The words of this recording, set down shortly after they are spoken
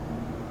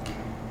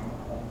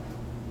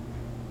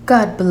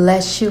God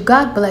bless you.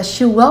 God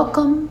bless you.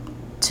 Welcome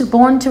to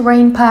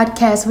Born2Reign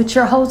podcast with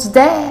your host,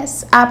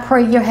 Daz. I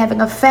pray you're having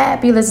a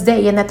fabulous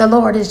day and that the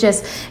Lord has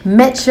just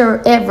met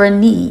your every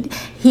need.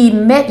 He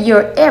met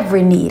your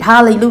every need.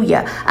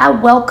 Hallelujah. I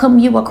welcome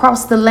you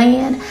across the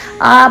land.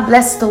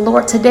 Bless the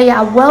Lord. Today,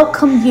 I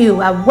welcome you.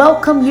 I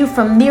welcome you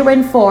from near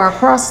and far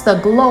across the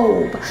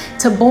globe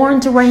to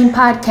Born2Reign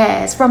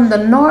podcast from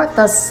the north,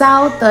 the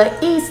south, the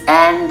east,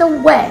 and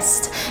the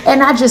west.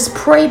 And I just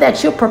pray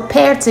that you're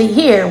prepared to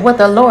hear what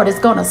the Lord is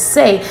going to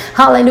say.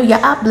 Hallelujah.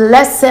 I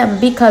bless him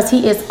because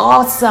he is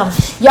awesome.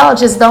 Y'all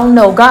just don't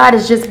know. God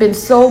has just been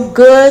so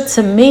good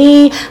to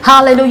me.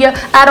 Hallelujah.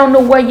 I don't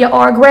know where you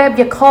are. Grab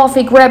your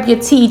coffee, grab your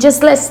tea.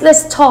 Just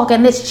let's talk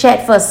and let's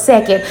chat for a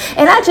second.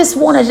 And I just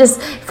want to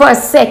for a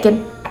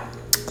second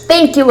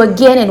thank you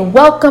again and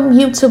welcome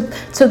you to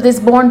this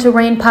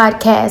Born2Reign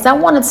podcast. I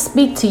want to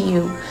speak to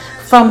you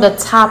from the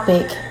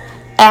topic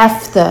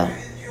after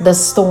the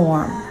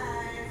storm.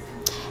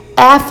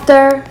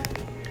 After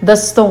the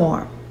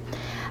storm.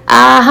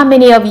 How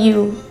many of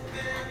you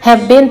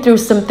have been through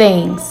some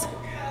things?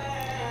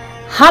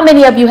 How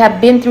many of you have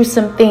been through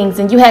some things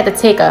and you had to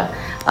take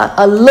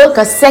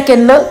a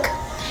second look?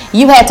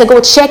 You had to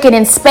go check and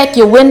inspect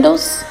your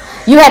windows.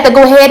 You had to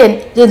go ahead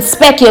and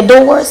inspect your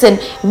doors. And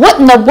what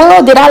in the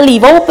world did I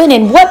leave open?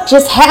 And what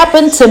just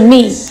happened to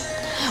me?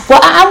 Well,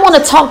 I want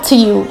to talk to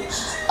you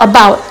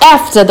about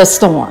after the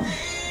storm.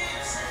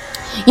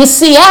 You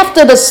see,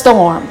 after the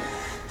storm,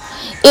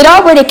 it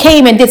already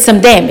came and did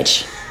some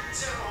damage.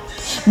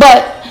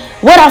 But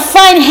what I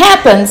find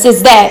happens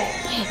is that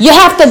you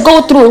have to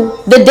go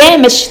through the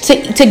damage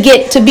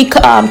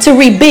to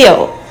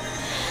rebuild,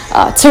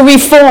 to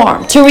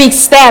reform, to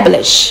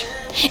reestablish.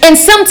 And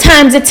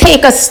sometimes it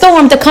takes a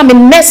storm to come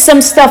and mess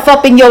some stuff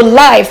up in your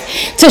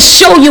life to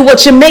show you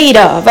what you're made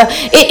of.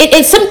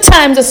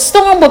 Sometimes a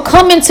storm will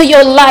come into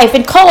your life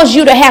and cause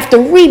you to have to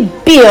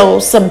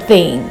rebuild some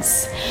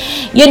things.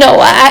 You know,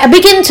 I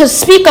begin to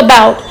speak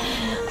about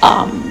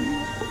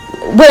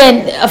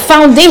when a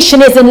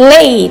foundation isn't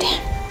laid.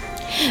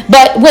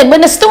 But when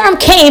the storm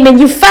came and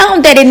you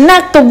found that it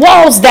knocked the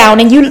walls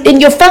down and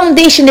your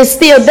foundation is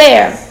still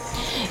there,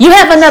 you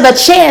have another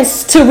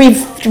chance to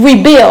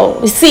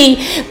rebuild. You see,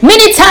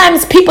 many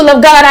times people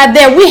of God out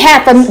there,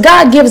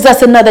 God gives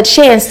us another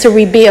chance to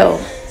rebuild.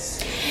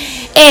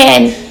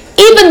 And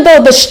even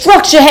though the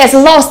structure has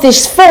lost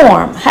its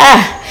form,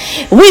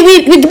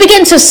 we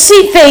begin to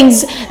see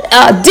things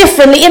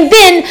differently. And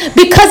then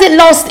because it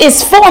lost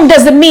its form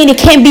doesn't mean it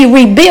can't be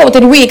rebuilt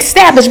and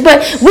reestablished.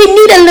 But we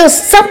need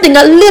something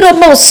a little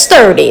more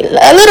sturdy,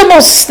 a little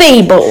more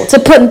stable to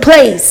put in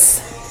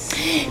place.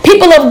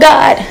 People of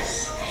God,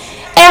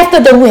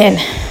 after the wind,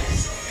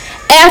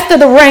 after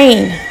the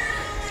rain,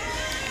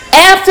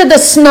 after the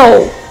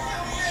snow,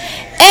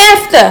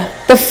 after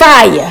the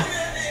fire,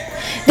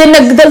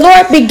 then the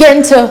Lord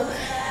began to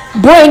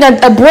bring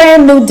a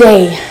brand new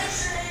day.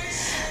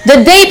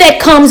 The day that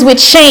comes with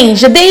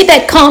change. The day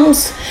that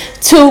comes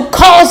to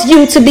cause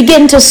you to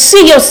begin to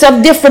see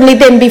yourself differently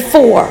than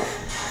before.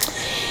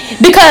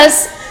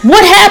 Because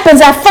what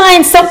happens, I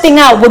find something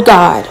out with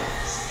God.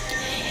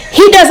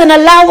 He doesn't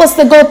allow us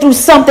to go through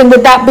something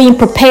without being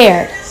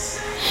prepared.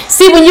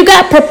 See, when you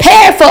got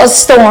prepared for a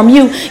storm,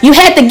 you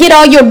had to get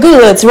all your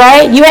goods,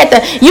 right? You had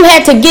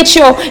to get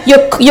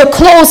your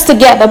clothes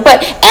together.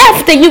 But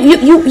after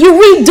you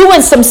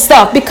redoing some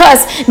stuff,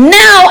 because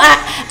now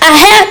I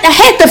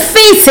had to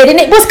face it, and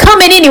it was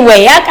coming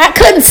anyway. I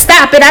couldn't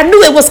stop it. I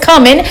knew it was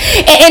coming,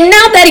 and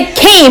now that it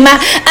came, I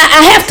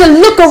have to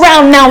look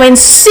around now and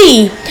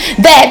see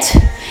that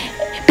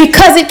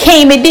because it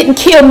came, it didn't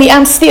kill me.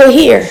 I'm still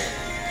here.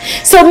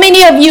 So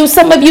many of you,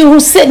 some of you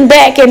who's sitting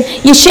back and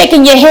you're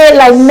shaking your head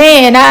like,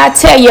 man, I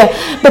tell you,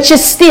 but you're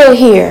still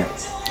here.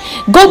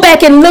 Go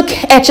back and look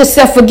at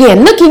yourself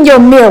again. Look in your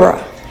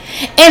mirror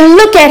and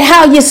look at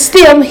how you're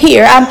still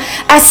here.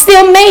 I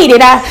still made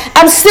it.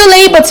 I'm still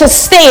able to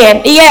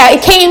stand. Yeah,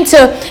 it came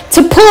to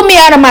pull me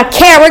out of my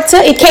character.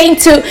 It came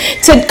to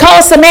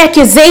cause some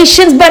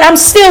accusations, but I'm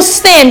still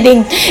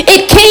standing.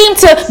 It came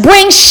to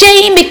bring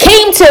shame. It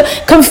came to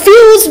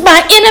confuse my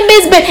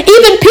enemies, but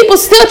even people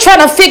still trying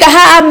to figure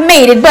how I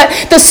made it. But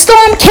the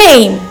storm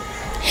came.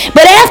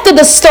 But after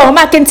the storm,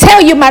 I can tell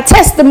you my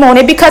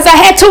testimony, because I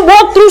had to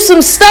walk through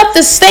some stuff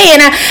to stand.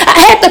 I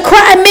had to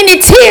cry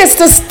many tears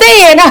to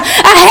stand.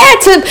 I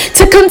had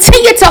to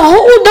continue to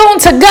hold on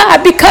to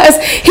God because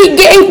he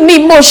gave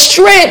me more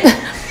strength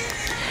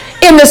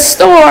in the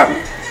storm.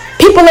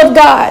 People of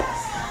God,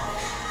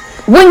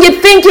 when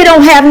you think you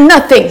don't have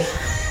nothing,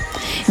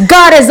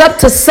 God is up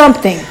to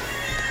something.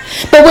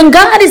 But when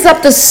God is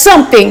up to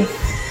something,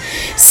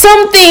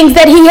 some things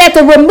that he had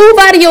to remove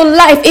out of your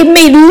life, it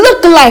may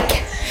look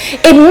like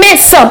it meant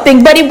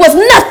something, but it was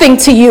nothing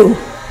to you.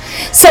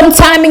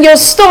 Sometime in your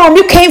storm,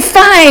 you can't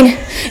find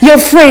your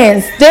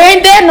friends. They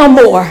ain't there no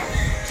more.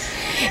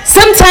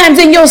 Sometimes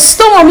in your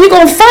storm, you're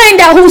going to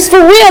find out who's for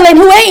real and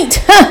who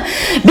ain't.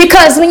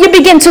 Because when you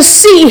begin to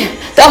see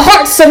the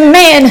hearts of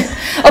men,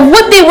 of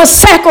what they will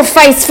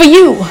sacrifice for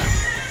you.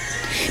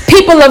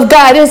 People of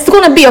God, there's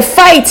going to be a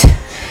fight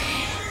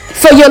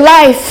for your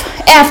life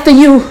after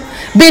you've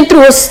been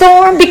through a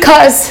storm,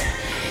 because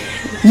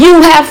you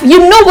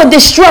know what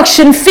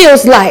destruction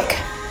feels like.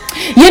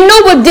 You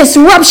know what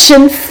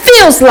disruption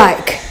feels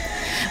like.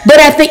 But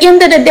at the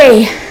end of the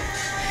day,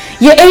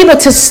 you're able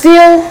to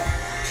still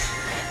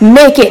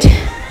make it.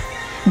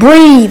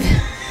 Breathe.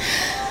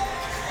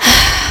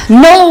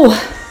 Know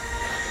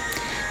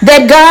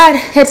that God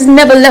has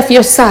never left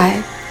your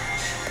side.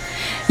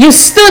 You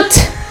stood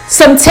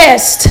some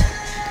tests.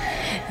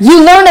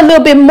 You learned a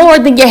little bit more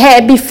than you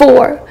had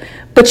before,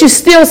 but you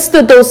still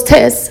stood those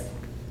tests.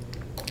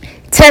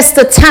 Test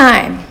of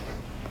time.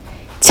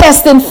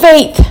 Test in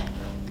faith.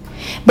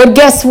 But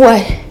guess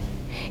what?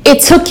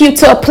 It took you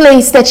to a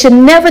place that you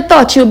never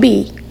thought you'd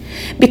be.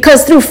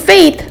 Because through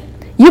faith,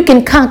 you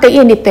can conquer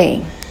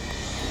anything.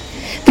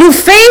 Through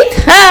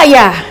faith,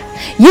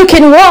 you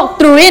can walk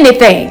through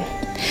anything.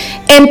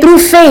 And through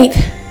faith,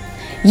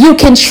 you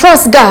can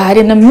trust God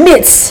in the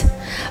midst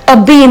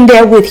of being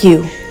there with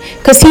you.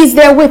 Because he's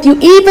there with you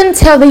even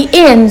till the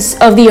ends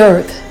of the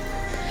earth.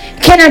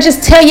 Can I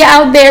just tell you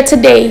out there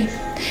today,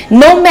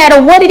 no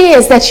matter what it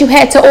is that you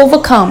had to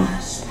overcome,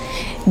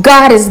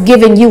 God is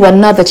giving you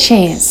another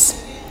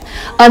chance.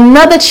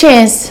 Another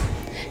chance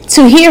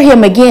to hear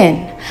him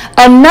again.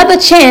 Another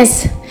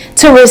chance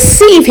to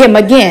receive him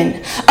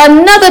again.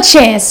 Another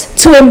chance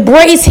to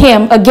embrace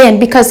him again,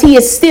 because he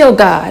is still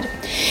God.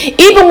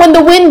 Even when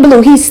the wind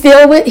blew, he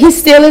still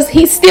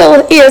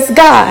is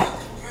God.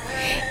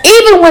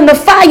 Even when the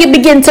fire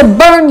begins to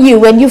burn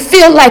you and you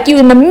feel like you're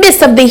in the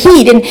midst of the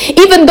heat, and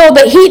even though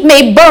the heat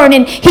may burn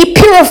and he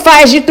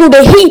purifies you through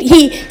the heat,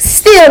 he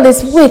still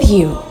is with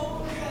you.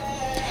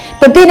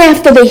 But then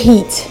after the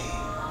heat,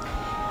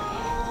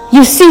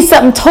 you see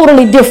something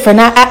totally different.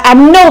 I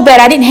know that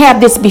I didn't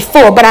have this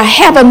before, but I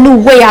have a new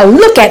way I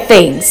look at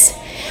things.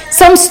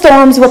 Some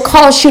storms will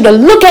cause you to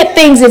look at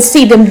things and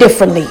see them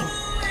differently.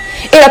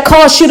 It'll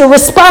cause you to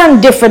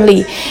respond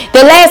differently.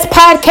 The last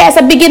podcast,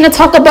 I began to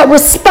talk about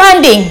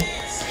responding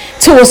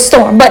to a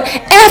storm. But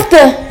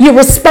after you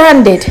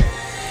responded,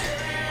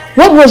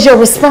 what was your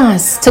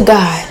response to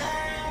God?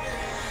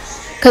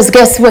 Because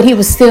guess what? He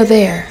was still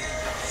there.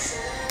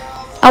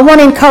 I want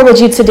to encourage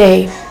you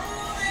today.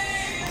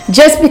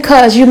 Just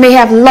because you may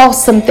have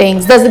lost some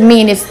things doesn't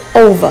mean it's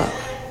over.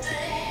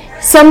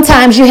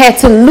 Sometimes you had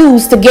to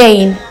lose to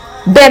gain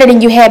better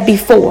than you had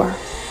before.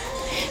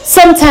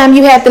 Sometimes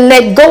you had to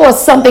let go of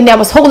something that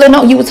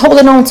you was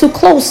holding on too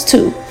close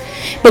to.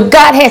 But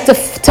God had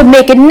to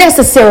make it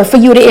necessary for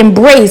you to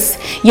embrace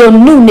your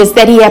newness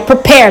that he had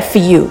prepared for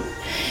you.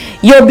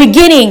 Your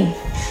beginning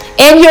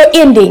and your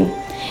ending,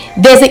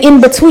 there's an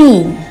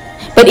in-between.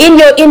 But in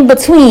your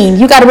in-between,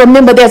 you got to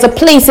remember there's a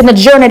place in the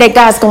journey that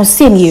God's going to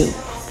send you.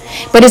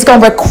 But it's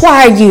going to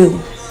require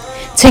you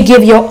to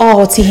give your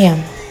all to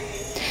him.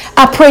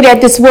 I pray that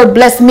this word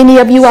bless many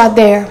of you out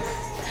there.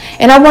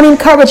 And I want to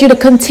encourage you to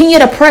continue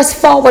to press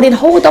forward and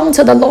hold on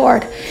to the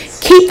Lord.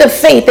 Keep the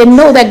faith and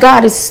know that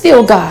God is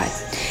still God.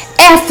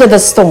 After the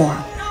storm,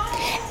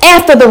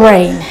 after the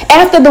rain,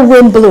 after the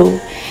wind blew,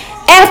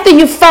 after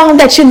you found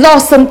that you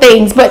lost some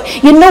things.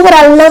 But you know what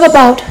I love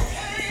about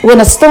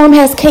when a storm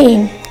has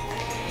came?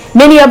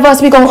 Many of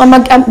us, we're going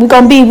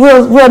to be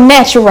real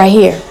natural right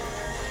here.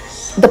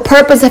 The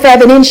purpose of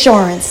having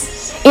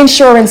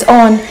insurance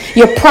on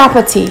your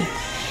property,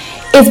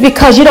 is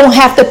because you don't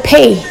have to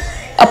pay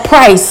a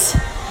price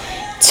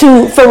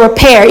for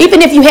repair.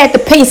 Even if you had to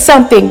pay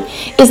something,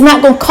 it's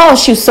not going to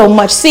cost you so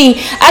much.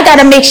 See, I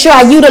got to make sure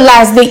I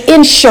utilize the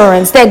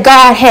insurance that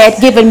God had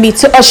given me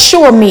to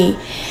assure me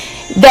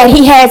that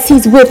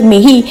he's with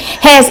me. He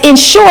has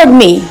insured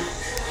me.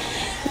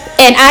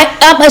 And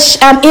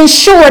I'm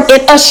insured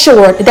and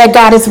assured that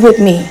God is with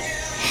me.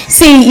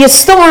 See, your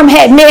storm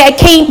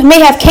may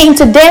have came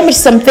to damage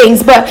some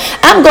things, but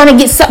I'm going to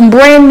get something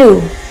brand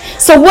new.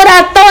 So what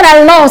I thought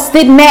I lost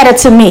didn't matter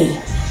to me.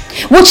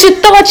 What you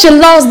thought you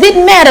lost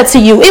didn't matter to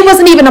you. It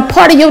wasn't even a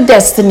part of your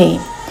destiny.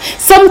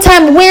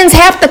 Sometimes winds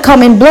have to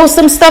come and blow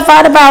some stuff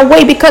out of our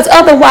way, because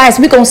otherwise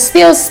we're going to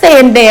still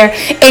stand there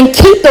and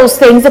keep those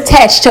things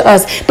attached to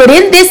us. But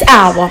in this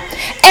hour,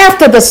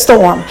 after the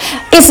storm,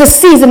 it's a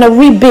season of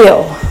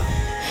rebuild,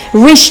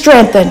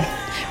 re-strengthen,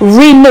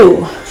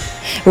 renew,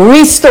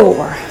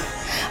 restore.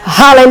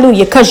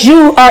 Hallelujah. Because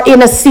you are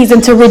in a season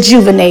to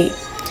rejuvenate.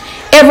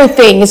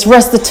 Everything is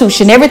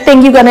restitution.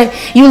 Everything you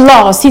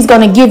lost, he's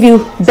going to give you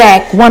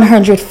back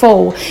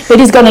 100-fold. But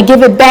he's going to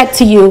give it back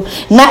to you,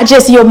 not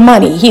just your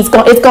money. It's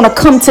going to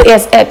come to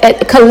us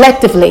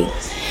collectively.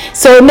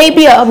 So it may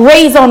be a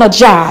raise on a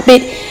job.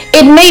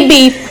 It may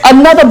be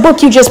another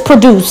book you just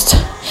produced.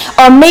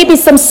 Or maybe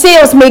some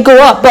sales may go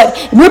up, but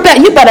you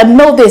better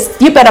know this.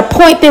 You better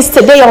point this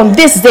today on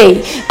this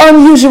day.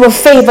 Unusual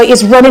favor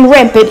is running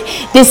rampant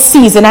this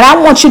season. And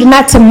I want you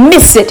not to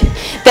miss it.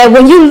 That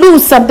when you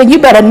lose something, you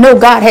better know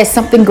God has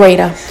something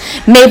greater.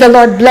 May the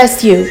Lord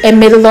bless you and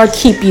may the Lord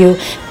keep you.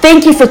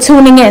 Thank you for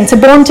tuning in to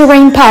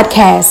Born2Reign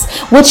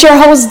podcast with your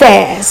host,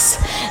 Daz.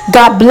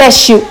 God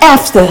bless you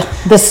after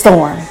the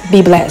storm.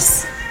 Be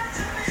blessed.